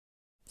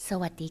ส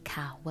วัสดี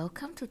ค่ะ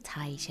Welcome to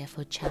Thai Chef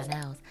Food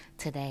Channel.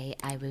 Today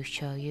I will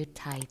show you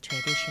Thai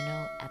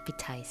traditional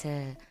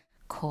appetizer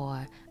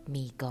called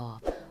Mee Krob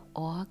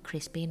or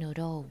crispy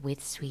noodle with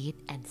sweet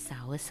and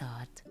sour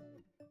sauce.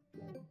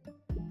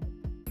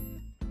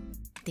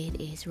 This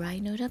is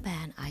rice noodle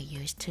band I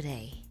used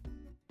today.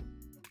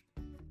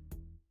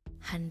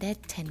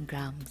 110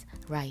 grams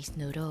rice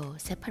noodle.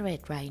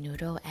 Separate rice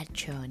noodle as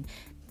shown.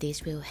 This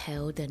will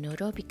help the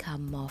noodle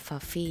become more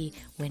fluffy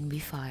when we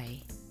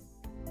fry.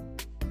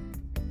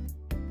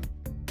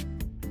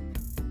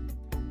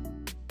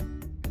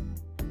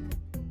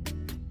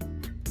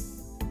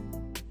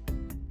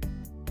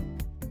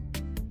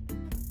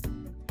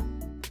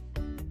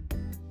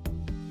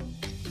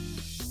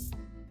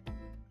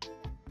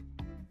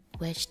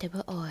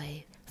 Vegetable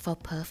oil for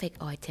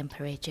perfect oil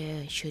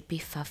temperature should be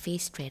fluffy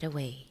straight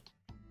away.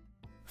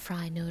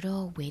 Fry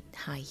noodle with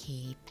high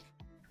heat.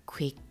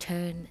 Quick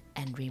turn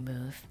and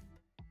remove.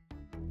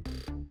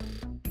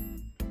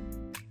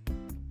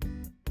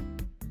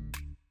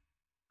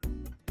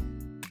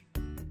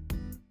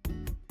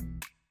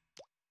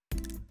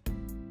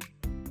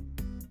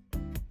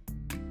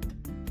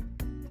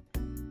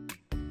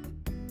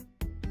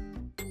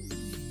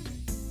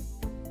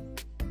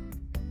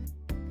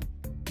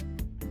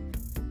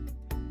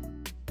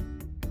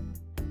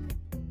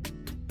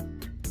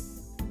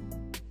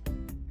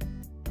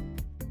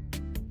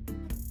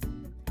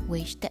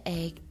 Whisk the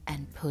egg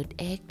and put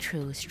egg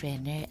through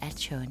strainer as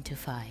shown to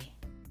fry.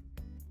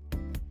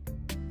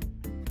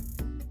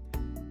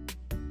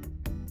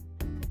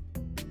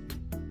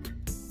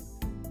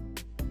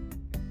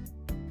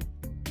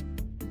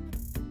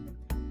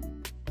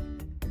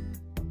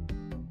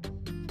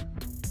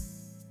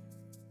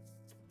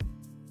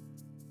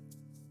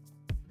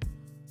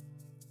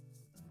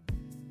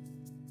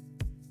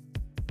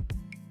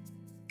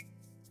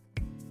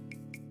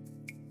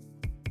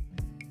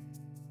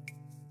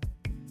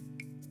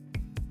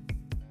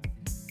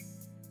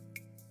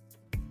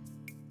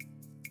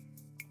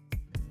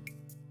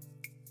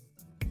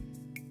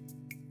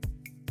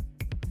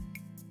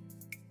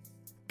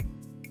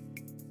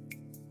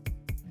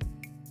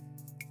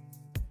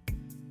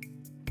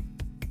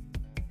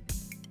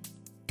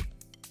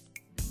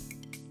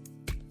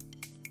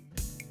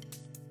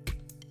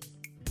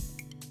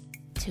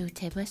 Two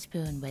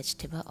tablespoons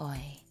vegetable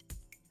oil.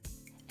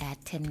 Add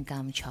 10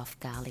 grams chopped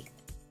garlic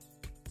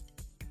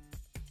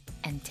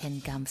and 10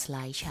 grams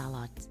sliced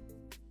shallot.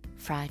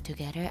 Fry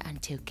together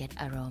until get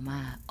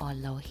aroma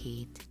on low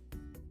heat.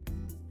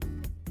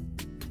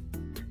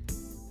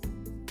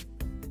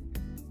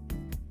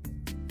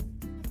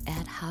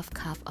 Add half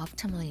cup of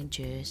tamarind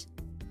juice,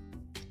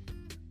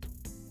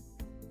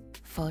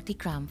 40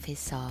 grams fish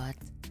sauce,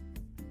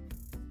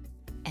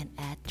 and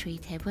add 3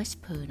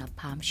 tablespoons of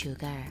palm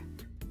sugar.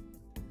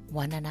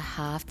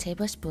 1.5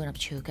 tablespoons of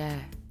sugar,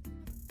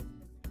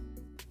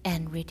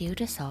 and reduce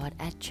the sauce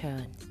as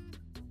shown.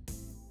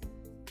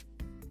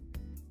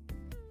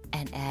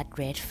 And add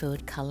red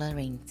food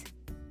coloring,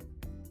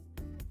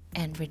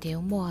 and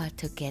reduce more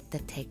to get the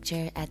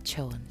texture as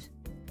shown.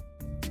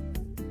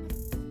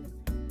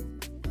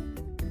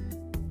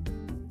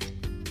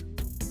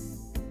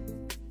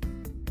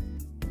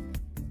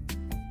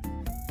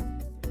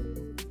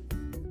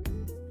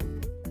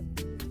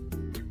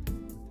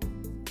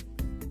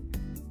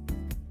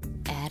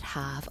 Add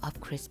half of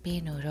crispy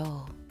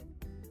noodle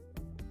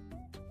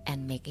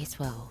and mix it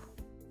well.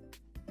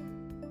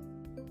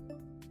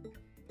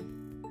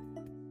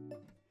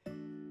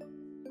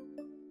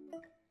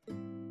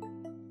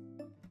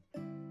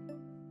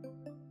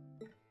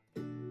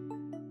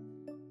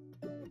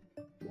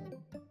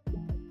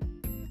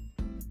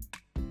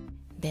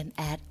 Then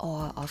add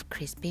all of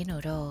crispy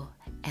noodle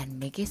and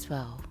mix it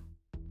well.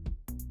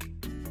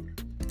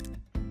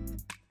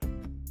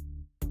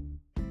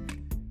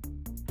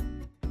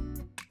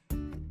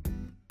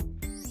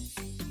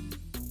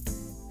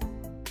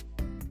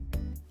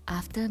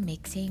 After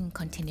mixing,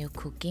 continue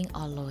cooking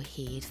on low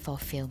heat for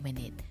few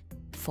minutes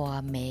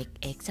for make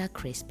extra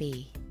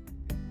crispy.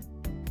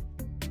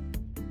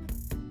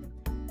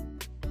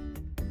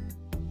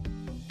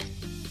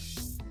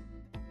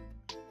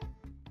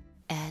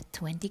 Add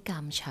 20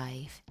 grams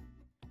chive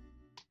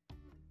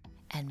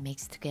and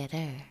mix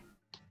together.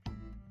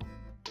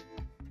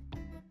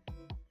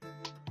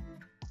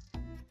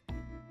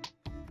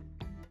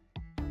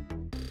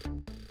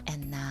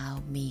 And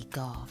now Mee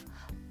Krob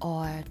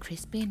or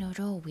crispy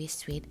noodle with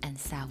sweet and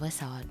sour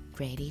sauce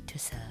ready to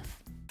serve.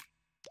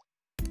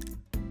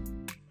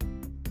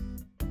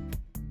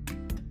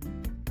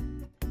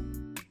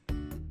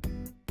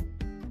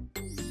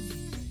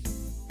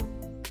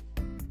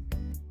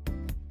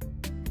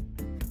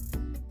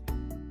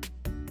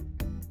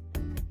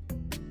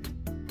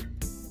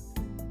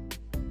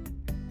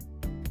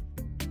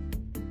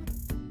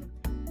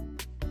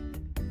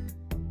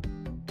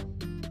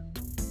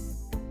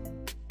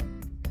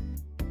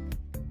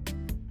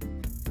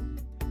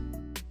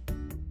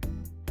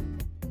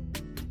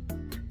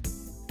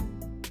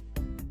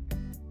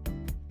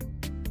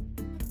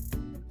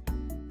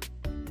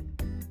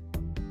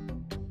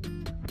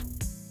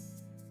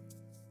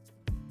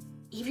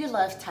 if you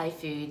love Thai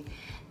food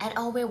and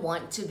always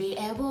want to be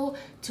able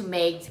to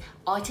make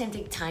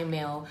authentic Thai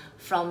meal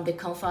from the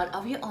comfort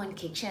of your own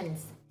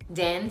kitchens,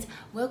 then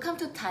welcome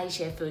to Thai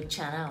Chef Food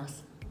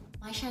Channels.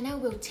 My channel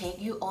will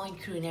take you on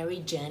culinary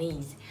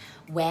journeys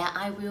where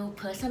I will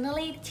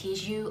personally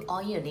teach you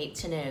all you need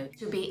to know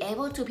to be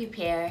able to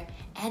prepare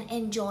and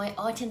enjoy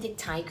authentic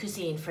Thai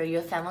cuisine for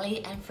your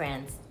family and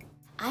friends.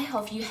 I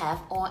hope you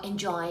have all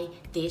enjoyed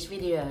this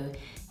video,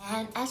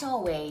 and as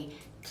always,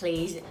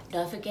 please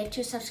don't forget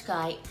to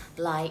subscribe,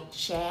 like,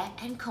 share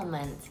and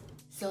comment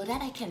so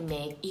that I can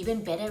make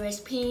even better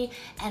recipe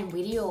and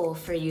video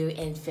for you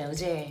in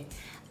future.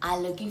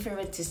 I'm looking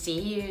forward to see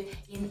you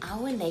in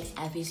our next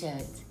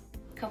episode.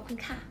 ขอบคุณ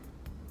ค่ะ